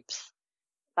planner groups,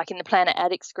 like in the planner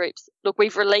addicts groups, look,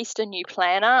 we've released a new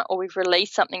planner or we've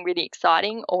released something really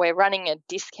exciting or we're running a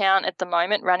discount at the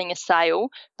moment, running a sale,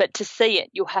 but to see it,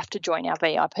 you'll have to join our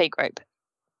VIP group.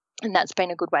 And that's been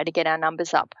a good way to get our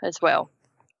numbers up as well.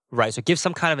 Right. So give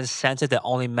some kind of incentive that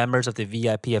only members of the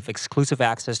VIP have exclusive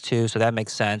access to. So that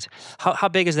makes sense. How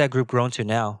big has that group grown to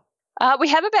now? We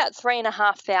have about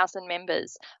 3,500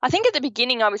 members. I think at the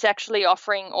beginning I was actually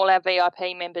offering all our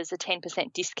VIP members a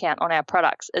 10% discount on our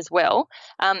products as well.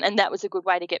 And that was a good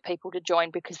way to get people to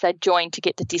join because they'd join to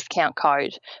get the discount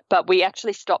code. But we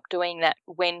actually stopped doing that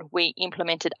when we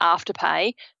implemented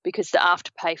Afterpay because the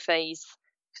Afterpay fees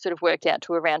sort of worked out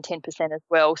to around 10% as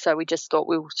well. So we just thought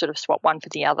we'll sort of swap one for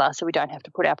the other so we don't have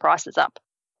to put our prices up.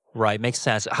 Right, makes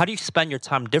sense. How do you spend your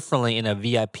time differently in a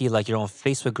VIP like your own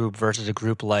Facebook group versus a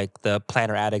group like the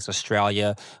Planner Addicts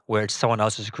Australia, where it's someone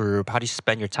else's group? How do you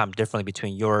spend your time differently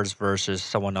between yours versus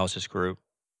someone else's group?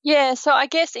 Yeah, so I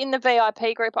guess in the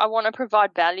VIP group, I want to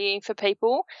provide value for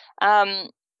people.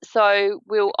 So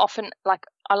we'll often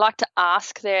I like to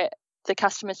ask the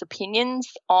customers'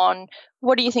 opinions on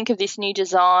what do you think of this new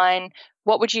design?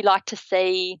 What would you like to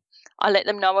see? I let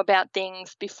them know about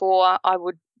things before I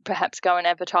would perhaps go and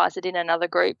advertise it in another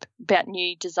group about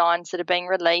new designs that are being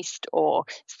released or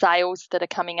sales that are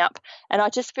coming up. And I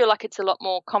just feel like it's a lot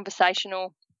more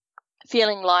conversational,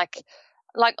 feeling like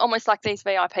almost like these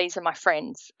VIPs are my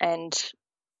friends and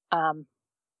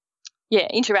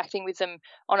interacting with them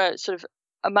on a sort of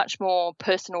a much more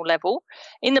personal level.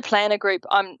 In the planner group,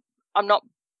 I'm not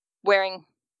wearing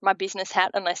my business hat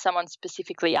unless someone's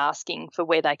specifically asking for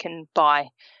where they can buy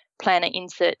planner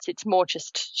inserts. It's more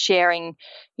just sharing,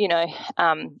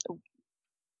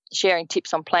 sharing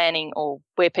tips on planning or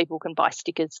where people can buy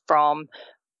stickers from,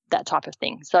 that type of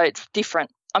thing. So it's different.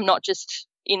 I'm not just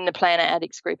in the Planner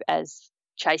Addicts group as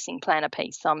chasing planner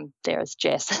piece. I'm there as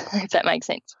Jess, if that makes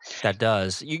sense. That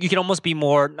does. You can almost be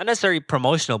more, not necessarily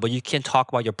promotional, but you can talk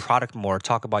about your product more,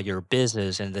 talk about your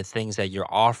business and the things that you're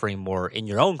offering more in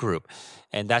your own group.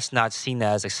 And that's not seen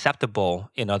as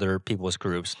acceptable in other people's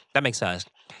groups. That makes sense.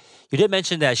 You did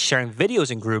mention that sharing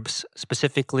videos in groups,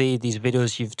 specifically these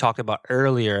videos you've talked about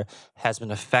earlier, has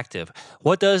been effective.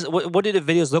 What do the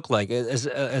videos look like?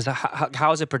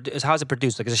 How is it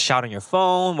produced? Like, is it shot on your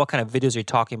phone? What kind of videos are you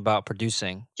talking about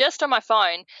producing? Just on my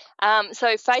phone.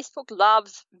 So Facebook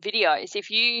loves videos. If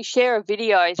you share a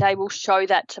video, they will show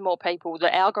that to more people.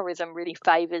 The algorithm really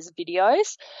favors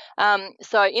videos.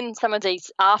 So in some of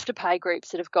these Afterpay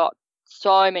groups that have got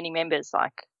so many members,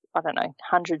 like, I don't know,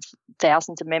 hundreds,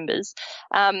 thousands of members,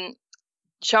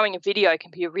 showing a video can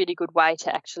be a really good way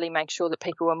to actually make sure that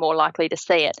people are more likely to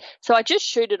see it. So I just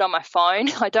shoot it on my phone.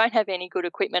 I don't have any good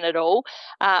equipment at all.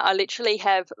 I literally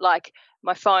have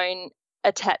my phone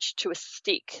attached to a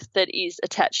stick that is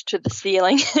attached to the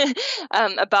ceiling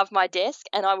above my desk,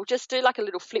 and I will just do a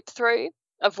little flip through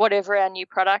of whatever our new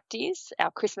product is,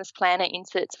 our Christmas planner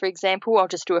inserts, for example. I'll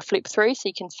just do a flip through so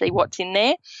you can see what's in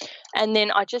there. And then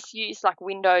I just use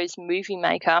Windows Movie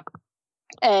Maker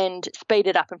and speed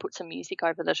it up and put some music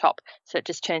over the top. So it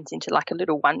just turns into a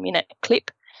little 1 minute clip.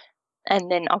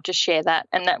 And then I'll just share that.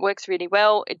 And that works really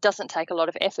well. It doesn't take a lot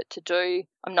of effort to do.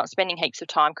 I'm not spending heaps of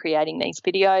time creating these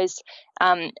videos.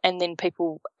 And then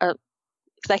people,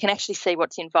 they can actually see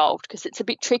what's involved, because it's a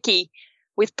bit tricky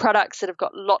with products that have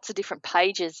got lots of different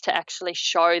pages to actually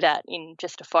show that in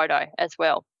just a photo as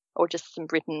well, or just some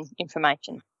written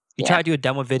information. You try to do a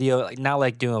demo video,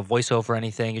 not doing a voiceover or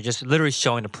anything. You're just literally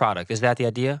showing the product. Is that the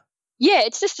idea? Yeah,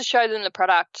 it's just to show them the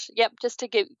product. Yep, just to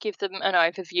give them an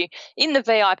overview. In the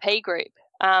VIP group,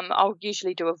 I'll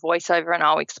usually do a voiceover and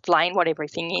I'll explain what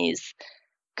everything is,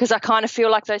 because I kind of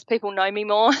feel like those people know me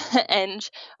more and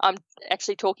I'm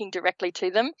actually talking directly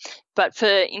to them. But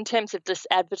in terms of just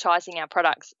advertising our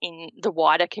products in the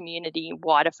wider community,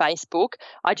 wider Facebook,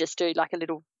 I just do a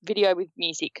little video with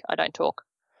music. I don't talk.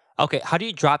 Okay, how do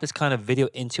you drop this kind of video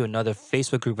into another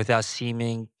Facebook group without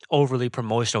seeming overly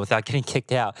promotional, without getting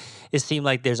kicked out? It seemed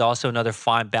like there's also another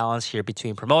fine balance here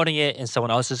between promoting it in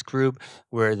someone else's group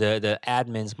where the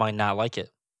admins might not like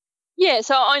it. Yeah,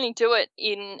 so I only do it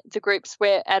in the groups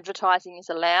where advertising is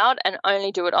allowed, and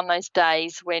only do it on those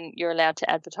days when you're allowed to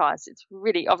advertise. It's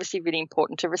really, obviously, really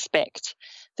important to respect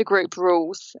the group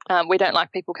rules. We don't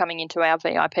like people coming into our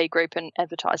VIP group and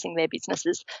advertising their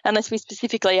businesses unless we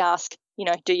specifically ask,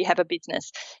 do you have a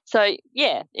business? So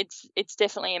yeah, it's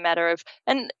definitely a matter of,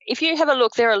 and if you have a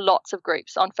look, there are lots of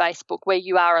groups on Facebook where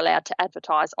you are allowed to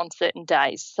advertise on certain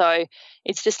days. So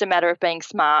it's just a matter of being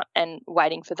smart and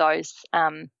waiting for those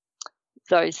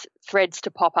threads to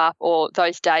pop up or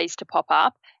those days to pop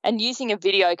up. And using a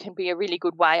video can be a really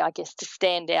good way, I guess, to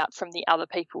stand out from the other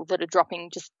people that are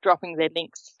dropping their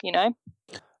links, Yeah, I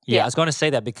Yeah. was going to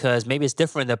say that because maybe it's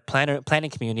different in the planning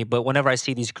community, but whenever I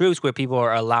see these groups where people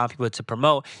are allowing people to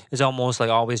promote, it's almost like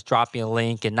always dropping a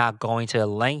link and not going to the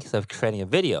length of creating a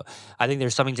video. I think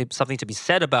there's something to be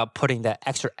said about putting that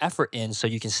extra effort in so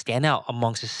you can stand out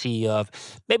amongst the sea of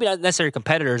maybe not necessarily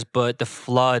competitors, but the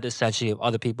flood essentially of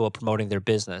other people promoting their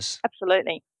business.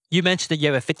 Absolutely. You mentioned that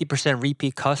you have a 50%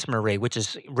 repeat customer rate, which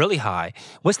is really high.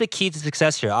 What's the key to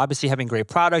success here? Obviously, having great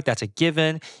product, that's a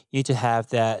given. You need to have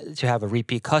that to have a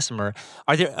repeat customer.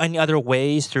 Are there any other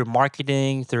ways through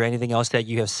marketing, through anything else that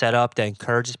you have set up that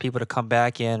encourages people to come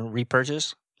back and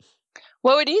repurchase?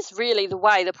 Well, it is really the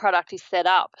way the product is set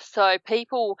up. So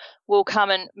people will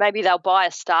come and maybe they'll buy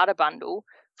a starter bundle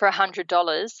for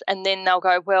 $100, and then they'll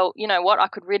go, well, you know what, I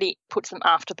could really put some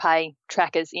afterpay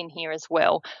trackers in here as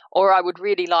well, or I would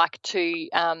really like to,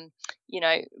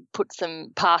 put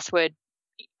some password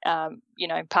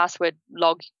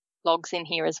logs in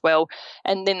here as well,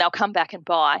 and then they'll come back and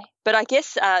buy. But I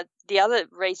guess the other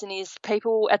reason is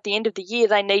people at the end of the year,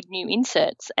 they need new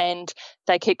inserts, and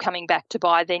they keep coming back to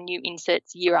buy their new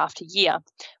inserts year after year.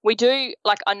 We do,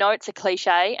 I know it's a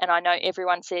cliche, and I know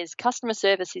everyone says customer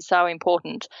service is so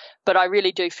important, but I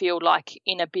really do feel like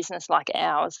in a business like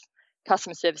ours,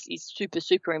 customer service is super,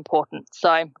 super important.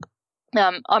 So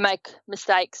I make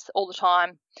mistakes all the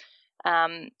time.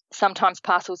 Sometimes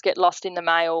parcels get lost in the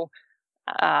mail.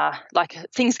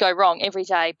 Things go wrong every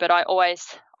day, but I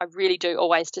really do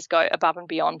always just go above and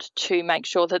beyond to make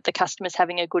sure that the customer's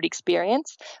having a good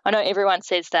experience. I know everyone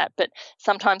says that, but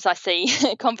sometimes I see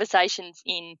conversations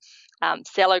in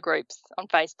seller groups on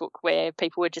Facebook where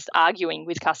people are just arguing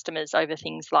with customers over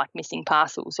things like missing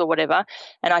parcels or whatever.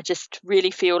 And I just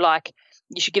really feel like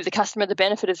you should give the customer the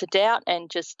benefit of the doubt and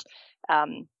just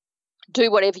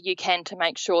do whatever you can to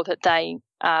make sure that they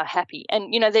are happy.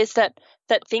 And, there's that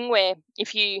thing where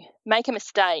if you make a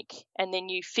mistake and then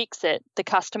you fix it, the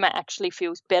customer actually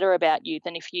feels better about you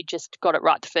than if you just got it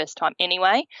right the first time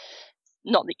anyway.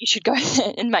 Not that you should go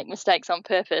and make mistakes on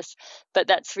purpose, but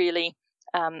that's really,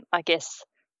 I guess,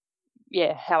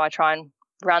 how I try and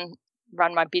run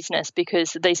my business,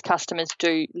 because these customers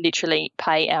do literally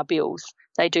pay our bills.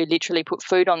 They do literally put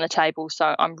food on the table.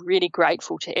 So I'm really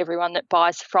grateful to everyone that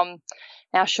buys from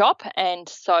our shop. And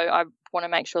so I want to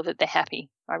make sure that they're happy.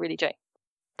 I really do.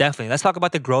 Definitely. Let's talk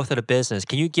about the growth of the business.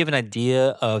 Can you give an idea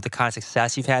of the kind of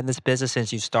success you've had in this business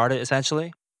since you started,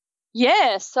 essentially?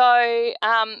 Yeah. So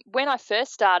when I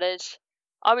first started,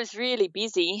 I was really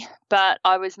busy, but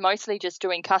I was mostly just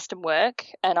doing custom work,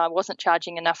 and I wasn't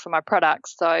charging enough for my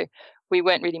products. So we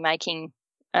weren't really making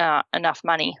enough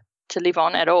money to live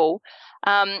on at all.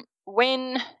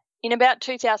 When in about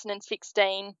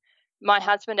 2016, my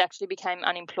husband actually became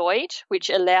unemployed, which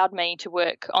allowed me to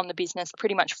work on the business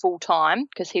pretty much full time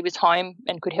because he was home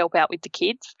and could help out with the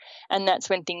kids. And that's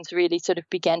when things really sort of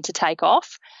began to take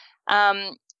off.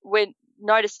 We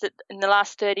noticed that in the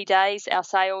last 30 days, our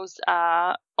sales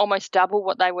are almost double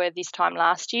what they were this time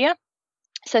last year.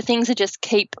 So things are just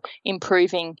keep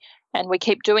improving, and we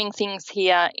keep doing things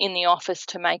here in the office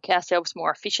to make ourselves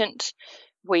more efficient.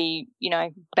 We,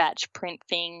 batch print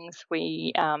things.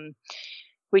 We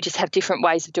just have different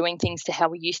ways of doing things to how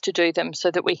we used to do them so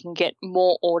that we can get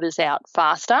more orders out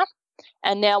faster.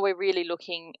 And now we're really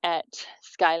looking at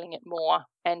scaling it more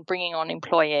and bringing on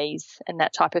employees and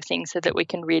that type of thing so that we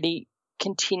can really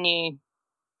continue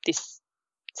this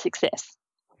success.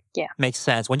 Yeah. Makes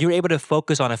sense. When you were able to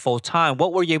focus on it full time,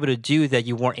 what were you able to do that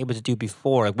you weren't able to do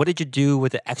before? What did you do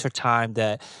with the extra time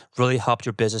that really helped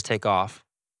your business take off?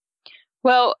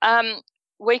 Well, I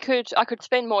could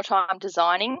spend more time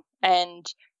designing and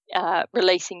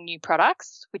releasing new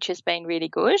products, which has been really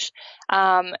good.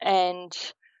 And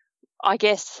I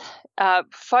guess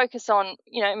focus on,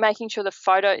 making sure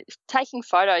taking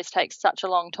photos takes such a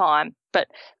long time, but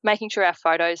making sure our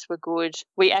photos were good.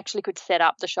 We actually could set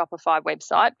up the Shopify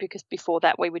website because before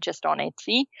that we were just on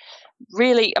Etsy.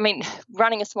 Really,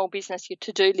 running a small business, your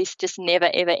to-do list just never,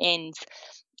 ever ends.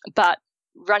 But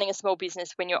running a small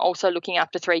business when you're also looking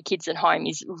after 3 kids at home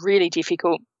is really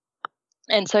difficult.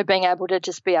 And so being able to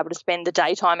just be able to spend the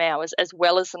daytime hours as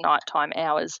well as the nighttime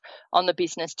hours on the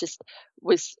business just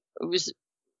was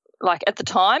like, at the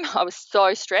time I was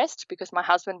so stressed because my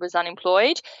husband was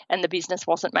unemployed and the business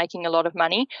wasn't making a lot of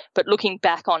money. But looking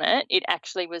back on it, it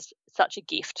actually was such a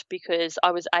gift because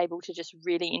I was able to just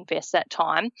really invest that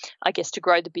time, I guess, to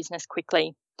grow the business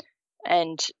quickly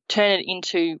and turn it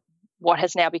into what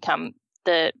has now become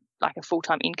a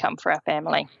full-time income for our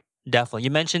family. Definitely.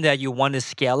 You mentioned that you want to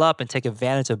scale up and take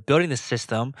advantage of building the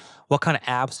system. What kind of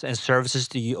apps and services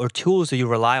or tools do you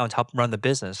rely on to help run the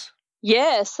business?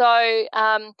 Yeah, so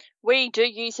we do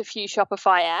use a few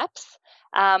Shopify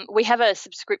apps. We have a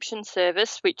subscription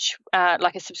service, which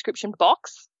like a subscription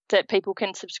box that people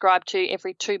can subscribe to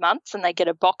every 2 months, and they get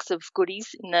a box of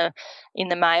goodies in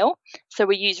the mail. So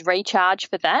we use Recharge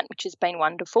for that, which has been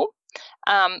wonderful.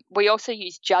 We also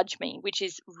use Judge Me, which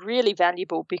is really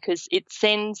valuable because it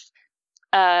sends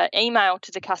email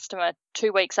to the customer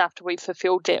 2 weeks after we've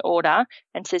fulfilled their order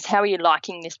and says, how are you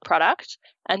liking this product?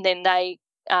 And then they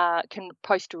can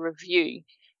post a review,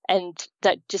 and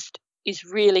that just is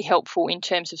really helpful in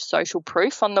terms of social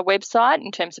proof on the website,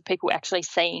 in terms of people actually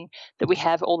seeing that we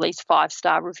have all these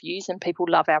 5-star reviews and people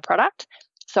love our product.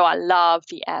 So I love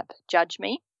the app Judge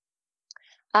Me.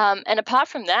 And apart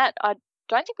from that, I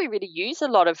don't think we really use a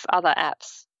lot of other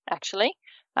apps, actually.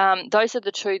 Those are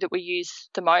the two that we use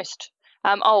the most.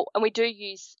 And we do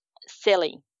use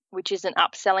Selly, which is an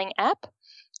upselling app.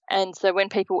 And so when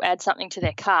people add something to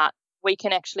their cart, we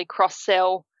can actually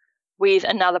cross-sell with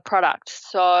another product.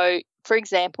 So, for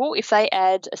example, if they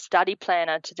add a study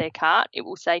planner to their cart, it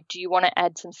will say, do you want to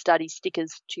add some study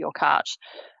stickers to your cart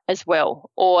as well?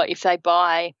 Or if they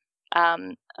buy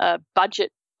a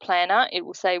budget planner, it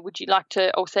will say, would you like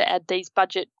to also add these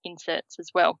budget inserts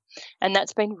as well? And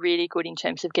that's been really good in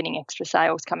terms of getting extra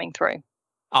sales coming through.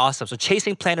 Awesome. So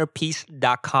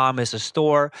chasingplannerpeace.com is a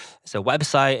store, it's a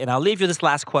website. And I'll leave you this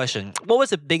last question. What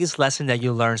was the biggest lesson that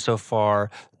you learned so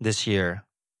far this year?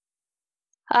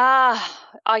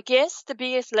 I guess the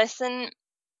biggest lesson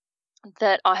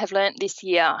that I have learned this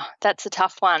year, that's a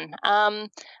tough one.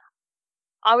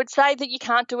 I would say that you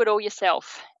can't do it all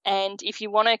yourself. And if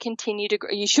you want to continue to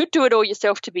grow, you should do it all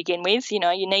yourself to begin with. You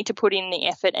know, you need to put in the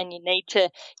effort, and you need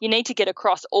to get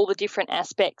across all the different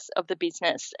aspects of the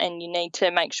business, and you need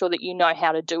to make sure that you know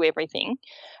how to do everything.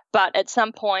 But at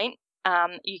some point,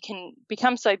 you can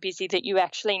become so busy that you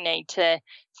actually need to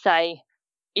say,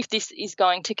 if this is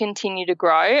going to continue to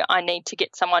grow, I need to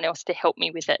get someone else to help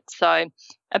me with it. So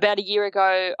about a year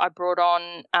ago, I brought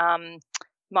on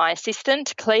my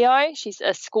assistant, Cleo. She's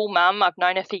a school mum. I've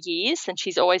known her for years, and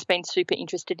she's always been super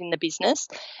interested in the business.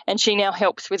 And she now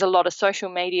helps with a lot of social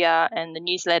media and the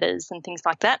newsletters and things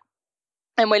like that.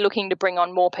 And we're looking to bring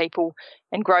on more people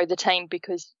and grow the team,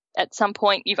 because at some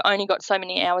point you've only got so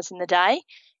many hours in the day,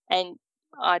 and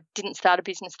I didn't start a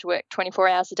business to work 24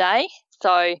 hours a day.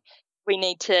 So we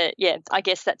need to, I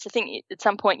guess that's the thing. At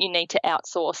some point you need to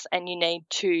outsource, and you need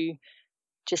to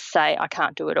just say, I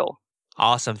can't do it all.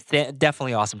 Awesome.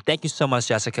 Definitely awesome. Thank you so much,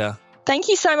 Jessica. Thank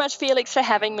you so much, Felix, for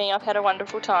having me. I've had a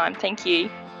wonderful time. Thank you.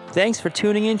 Thanks for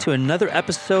tuning in to another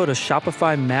episode of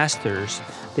Shopify Masters,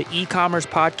 the e-commerce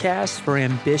podcast for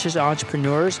ambitious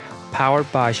entrepreneurs powered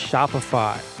by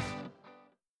Shopify.